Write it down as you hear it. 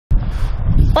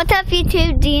What's up,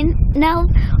 YouTube? Do you know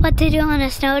what to do on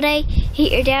a snow day?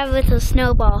 Hit your dad with a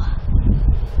snowball.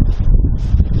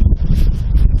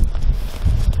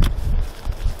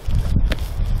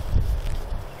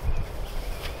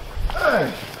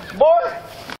 Hey, boy!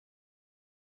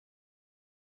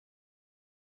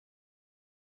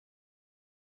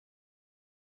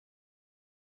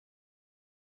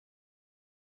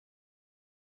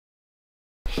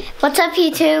 What's up,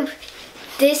 YouTube?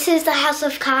 This is the House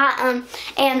of Kai,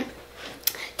 and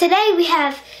today we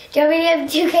have WWE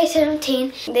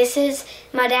 2K17. This is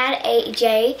my dad,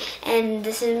 AJ, and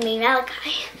this is me,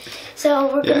 Malachi.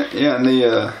 So we're and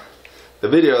the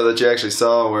video that you actually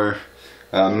saw where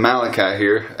Malachi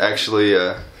here actually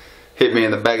hit me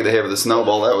in the back of the head with a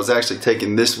snowball, that was actually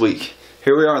taken this week.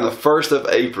 Here we are on the 1st of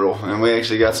April, and we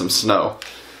actually got some snow.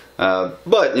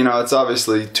 But, you know, it's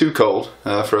obviously too cold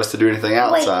for us to do anything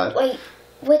outside. Wait,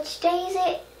 which day is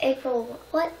it? April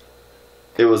what?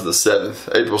 It was the 7th,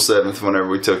 April 7th, whenever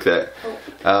we took that.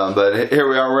 But here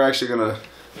we are, we're actually going to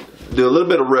do a little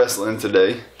bit of wrestling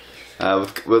today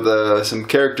with some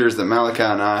characters that Malachi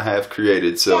and I have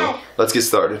created. So Dad, let's get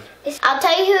started. I'll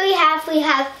tell you who we have. We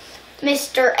have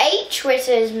Mr. H, which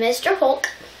is Mr. Hulk.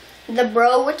 The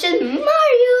Bro, which is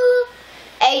Mario.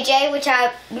 AJ, which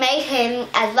I made him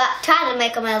as tried to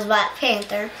make him as Black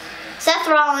Panther. Seth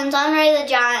Rollins, Andre the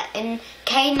Giant, and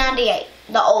Kane 98,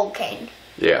 the old Kane.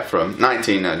 Yeah, from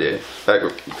 1998.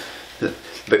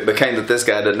 The Kane that this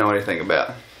guy doesn't know anything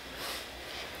about.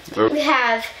 We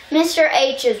have Mr.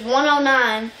 H as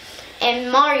 109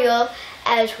 and Mario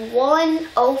as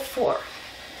 104.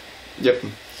 Yep.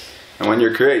 And when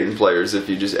you're creating players, if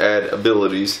you just add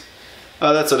abilities,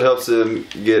 that's what helps them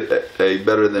get a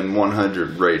better than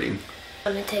 100 rating.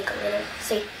 Let me take a little.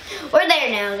 See, we're there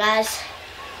now, guys.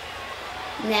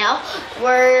 Now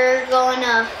we're going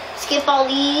to skip all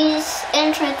these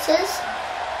entrances.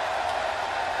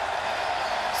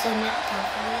 So now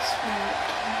this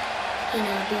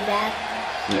won't, be bad.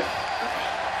 Yeah.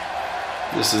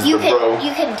 Okay. This is the Bro.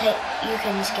 You can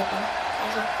skip them.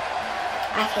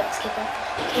 I can't skip them.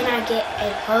 Can I get a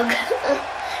hug?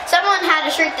 Someone had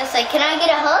a shirt that said, "Can I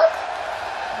get a hug?"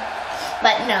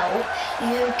 But no,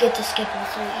 you get to skip all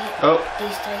three. Oh.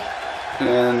 These three.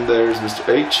 And there's Mr.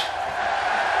 H.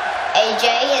 AJ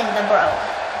and the Bro.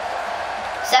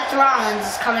 Seth Rollins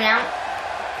is coming out.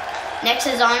 Next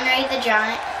is Andre the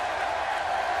Giant.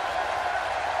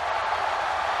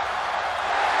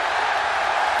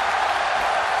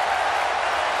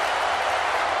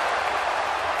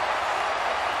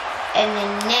 And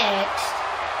then next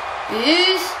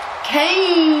is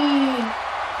Kane.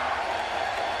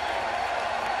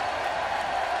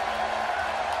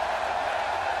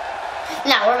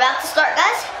 Now we're about to start,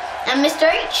 guys. I'm Mr.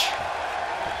 H.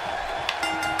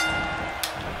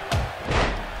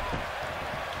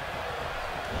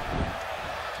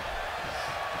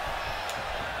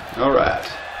 All right.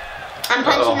 I'm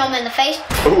punching him in the face.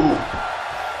 Ooh.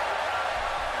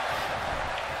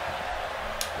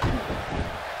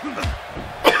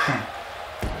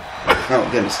 Oh,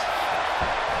 goodness.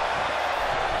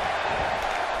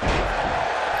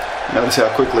 Notice how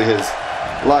quickly his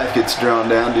life gets drawn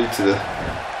down due to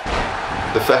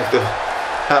the fact of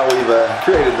how we've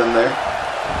created them there.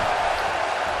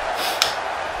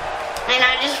 And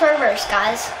I just reversed,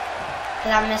 guys.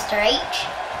 Because I'm Mr. H.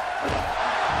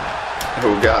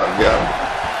 Oh, got him.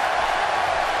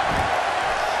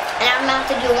 And I'm about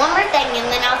to do one more thing and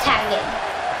then I'll tag him.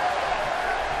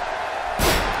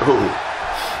 Ooh.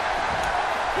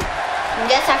 And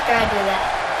just after I do that.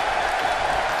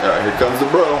 Alright, here comes the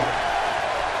Bro.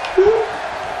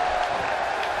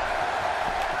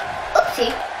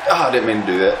 Oopsie. Oh, I didn't mean to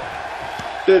do that.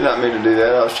 Did not mean to do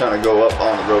that. I was trying to go up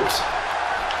on the ropes.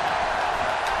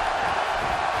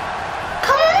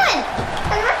 Come on!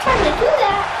 I'm not trying to do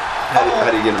that.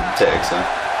 How do you get him to tag, son?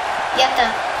 You have to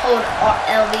hold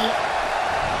LB.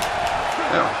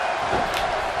 No.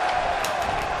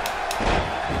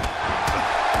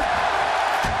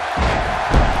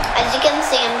 As you can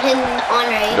see, I'm hitting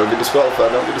Andre. Don't get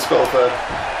disqualified. Don't get disqualified.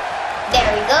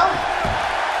 There we go.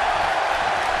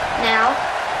 Now,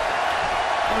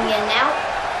 I'm getting out.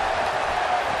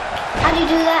 How'd you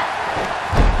do that?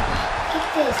 Get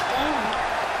this down.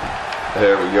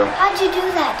 There we go. How'd you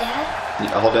do that, Dad?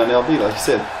 I hold down the LB like you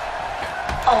said.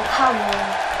 Oh, come on.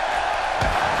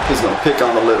 He's gonna pick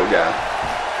on the little guy.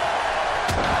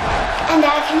 And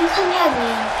Dad, can you come tag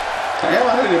me? I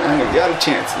haven't got a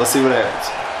chance. Let's see what happens.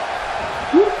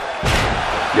 Woo.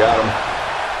 Got him.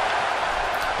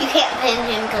 You can't pin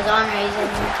him because Andre's in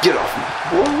there. Get off me.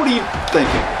 What are you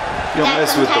thinking? You don't Dad,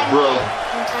 mess with the Bro.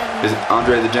 Come tag me. Is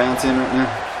Andre the Giant's in right now?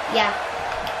 Yeah.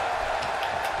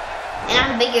 And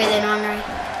I'm bigger than Henri.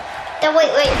 No,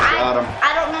 wait. Got him.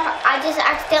 I don't know. I just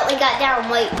accidentally got down.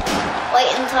 Wait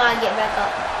until I get back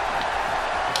up.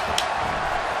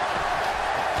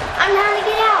 I'm trying to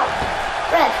get out.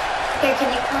 Red, here, can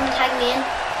you come tag me in?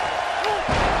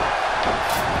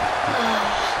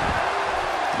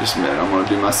 Just a minute, I'm gonna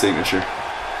do my signature.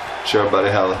 Show everybody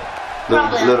how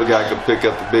the little guy could pick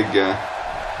up the big guy.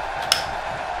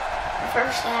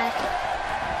 First tag.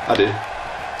 I did.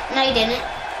 No, you didn't.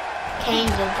 Kane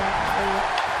did that for you.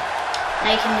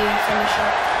 Now you can do your finisher.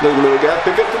 Look, little guy,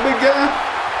 pick up the big guy.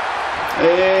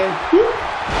 And whoop.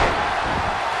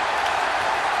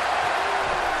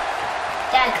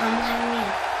 Dad, come tag me in.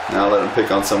 Now let him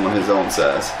pick on someone his own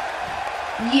size.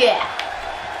 Yeah.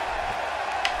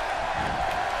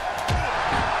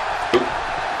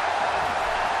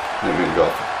 Didn't mean to go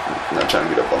off. I'm not trying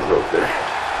to get up on the rope there.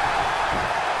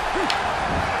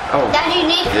 Oh. Dad, you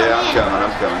need to come in. Yeah,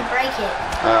 I'm coming. Break it.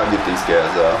 I'll get these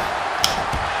guys off.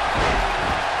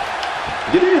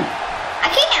 Get in. I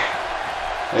can't.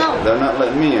 Hey, No. they're not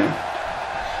letting me in.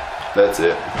 That's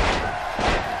it.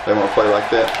 They want to play like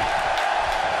that.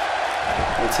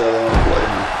 That's how they want to play,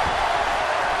 huh?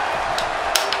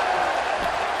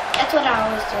 That's what I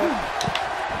always do.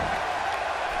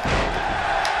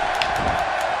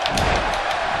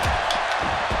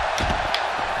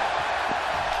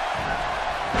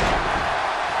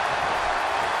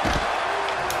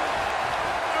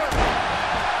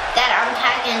 Dad, I'm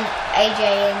tagging AJ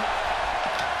in.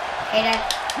 Hey, Dad.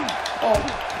 Oh.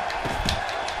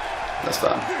 That's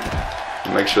fine.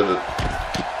 Make sure that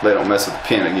they don't mess with the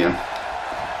pin again.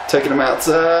 Taking them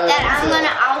outside. Dad,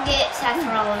 I'll get Seth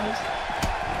Rollins.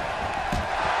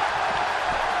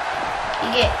 You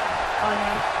get on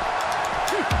there.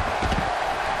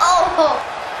 Oh!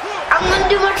 I'm gonna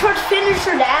do my charge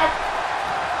finisher, Dad.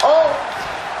 Oh.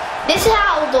 This is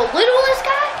how the littlest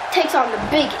guy takes on the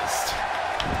biggest.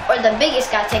 Or the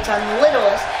biggest guy takes on the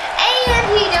littlest. And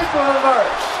he just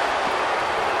reversed.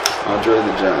 Andre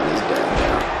the Giant is down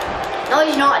now. No,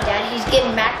 he's not, Dad. He's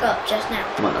getting back up just now.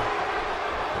 Come on now.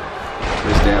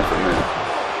 He's down for a minute.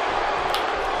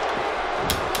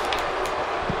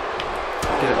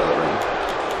 Get out of the ring.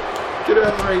 Get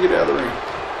out of the ring, get out of the ring.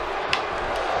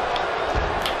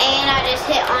 And I just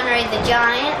hit Andre the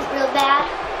Giant real bad.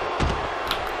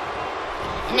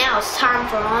 And now it's time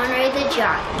for Andre the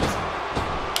Giant.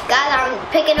 Guys, I'm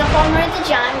picking up Andre the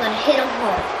Giant. I'm going to hit him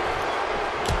hard.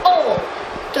 Oh!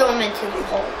 Throw him into the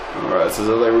hole. Alright, so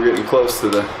like we're getting close to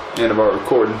the end of our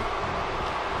recording.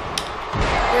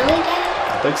 Really, Dad?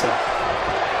 I think so.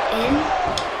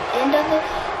 End of it?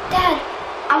 Dad,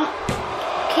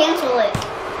 cancel it.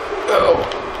 Oh!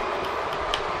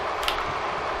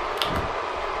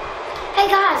 Hey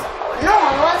guys, no,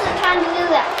 I wasn't trying to do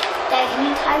that. Dad,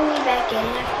 can you tie me back in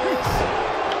after this?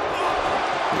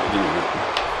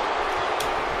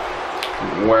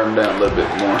 Wear him down a little bit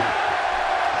more.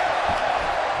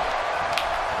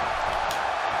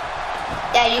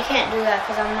 Dad, you can't do that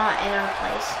because I'm not in our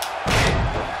place.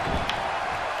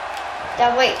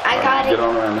 Dad, wait, I got it. Get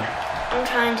on around there. I'm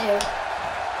trying to.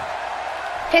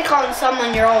 Pick on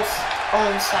someone your own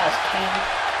size, Kane.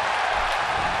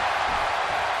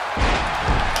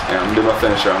 Yeah, I'm gonna do my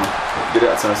finisher on him. Get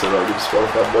out, Sunset. I'll get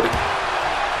disqualified, buddy.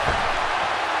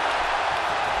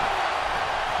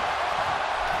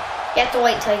 You have to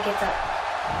wait till he gets up.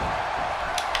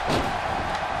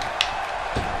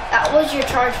 That was your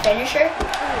charge finisher?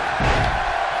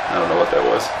 I don't know what that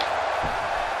was.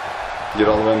 Get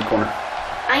all the way in the corner.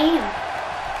 I am.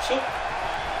 See?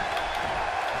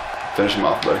 Finish him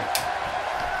off, buddy.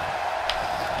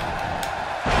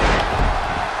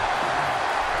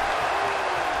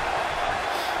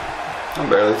 I'm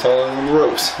barely taller than the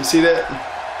ropes. You see that?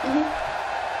 Mm-hmm.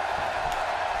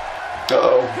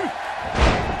 Uh-oh.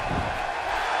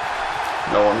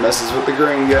 No one messes with the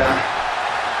green guy.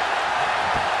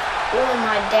 Or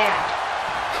my dad.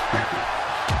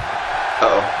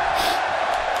 Uh-oh.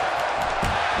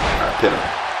 Alright, pin him.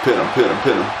 Pin him, pin him,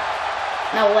 pin him.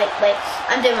 No, wait.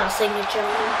 I'm doing my signature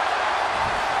move.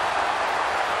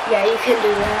 Yeah, you can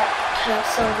do that to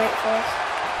celebrate for us.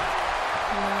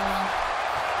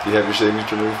 Do you have your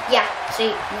signature move? Yeah,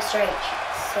 see, Mr. H.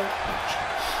 Signature.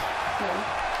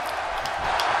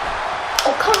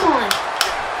 Oh, come on.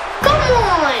 Come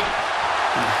on!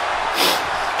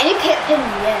 And you can't pin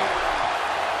me yet.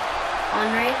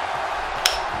 Henri?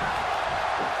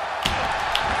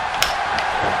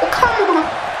 Oh, come on!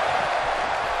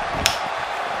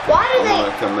 Why do I'm they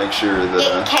gonna come make sure that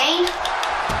get Kane?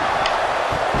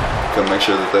 come make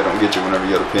sure that they don't get you whenever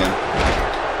you go to pin.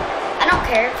 I don't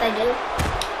care if they do.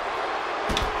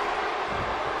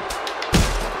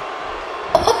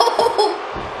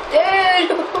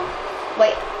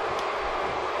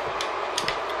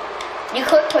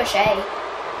 push A.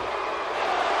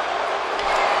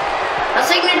 My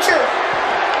signature.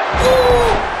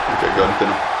 Ooh. Okay, go ahead and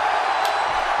pin him.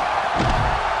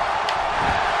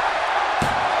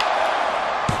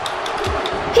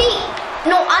 Pete!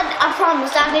 No, I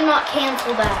promise I did not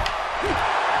cancel that.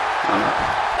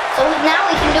 So now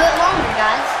we can do it longer,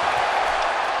 guys.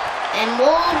 And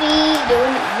we'll be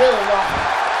doing it really long.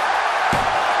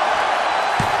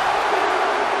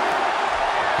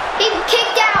 He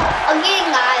kicked out again,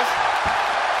 guys.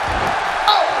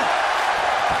 Oh!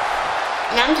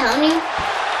 And I'm telling you,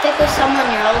 pick with someone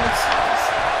your old size.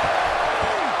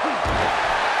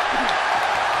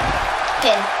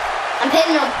 Pin. I'm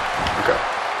pinning him. Okay,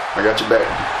 I got your back.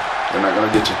 They're not gonna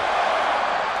get you.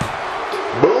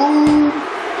 Boom!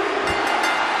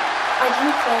 Are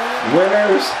you playing?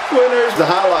 Winners, winners. The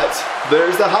highlights.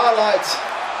 There's the highlights.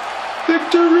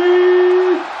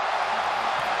 Victory!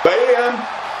 Bam!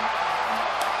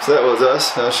 So that was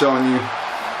us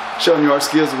showing you our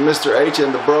skills with Mr. H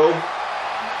and the bro.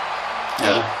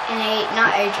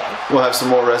 Not AJ. We'll have some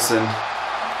more wrestling.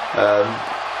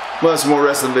 We'll have some more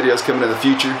wrestling videos coming in the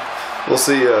future. We'll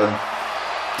see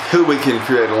who we can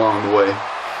create along the way.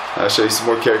 I'll show you some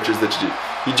more characters that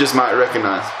you just might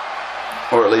recognize,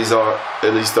 or at least are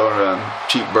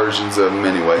cheap versions of them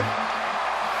anyway.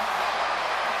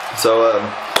 So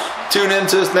tune in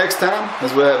to us next time,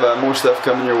 as we'll have more stuff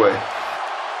coming your way.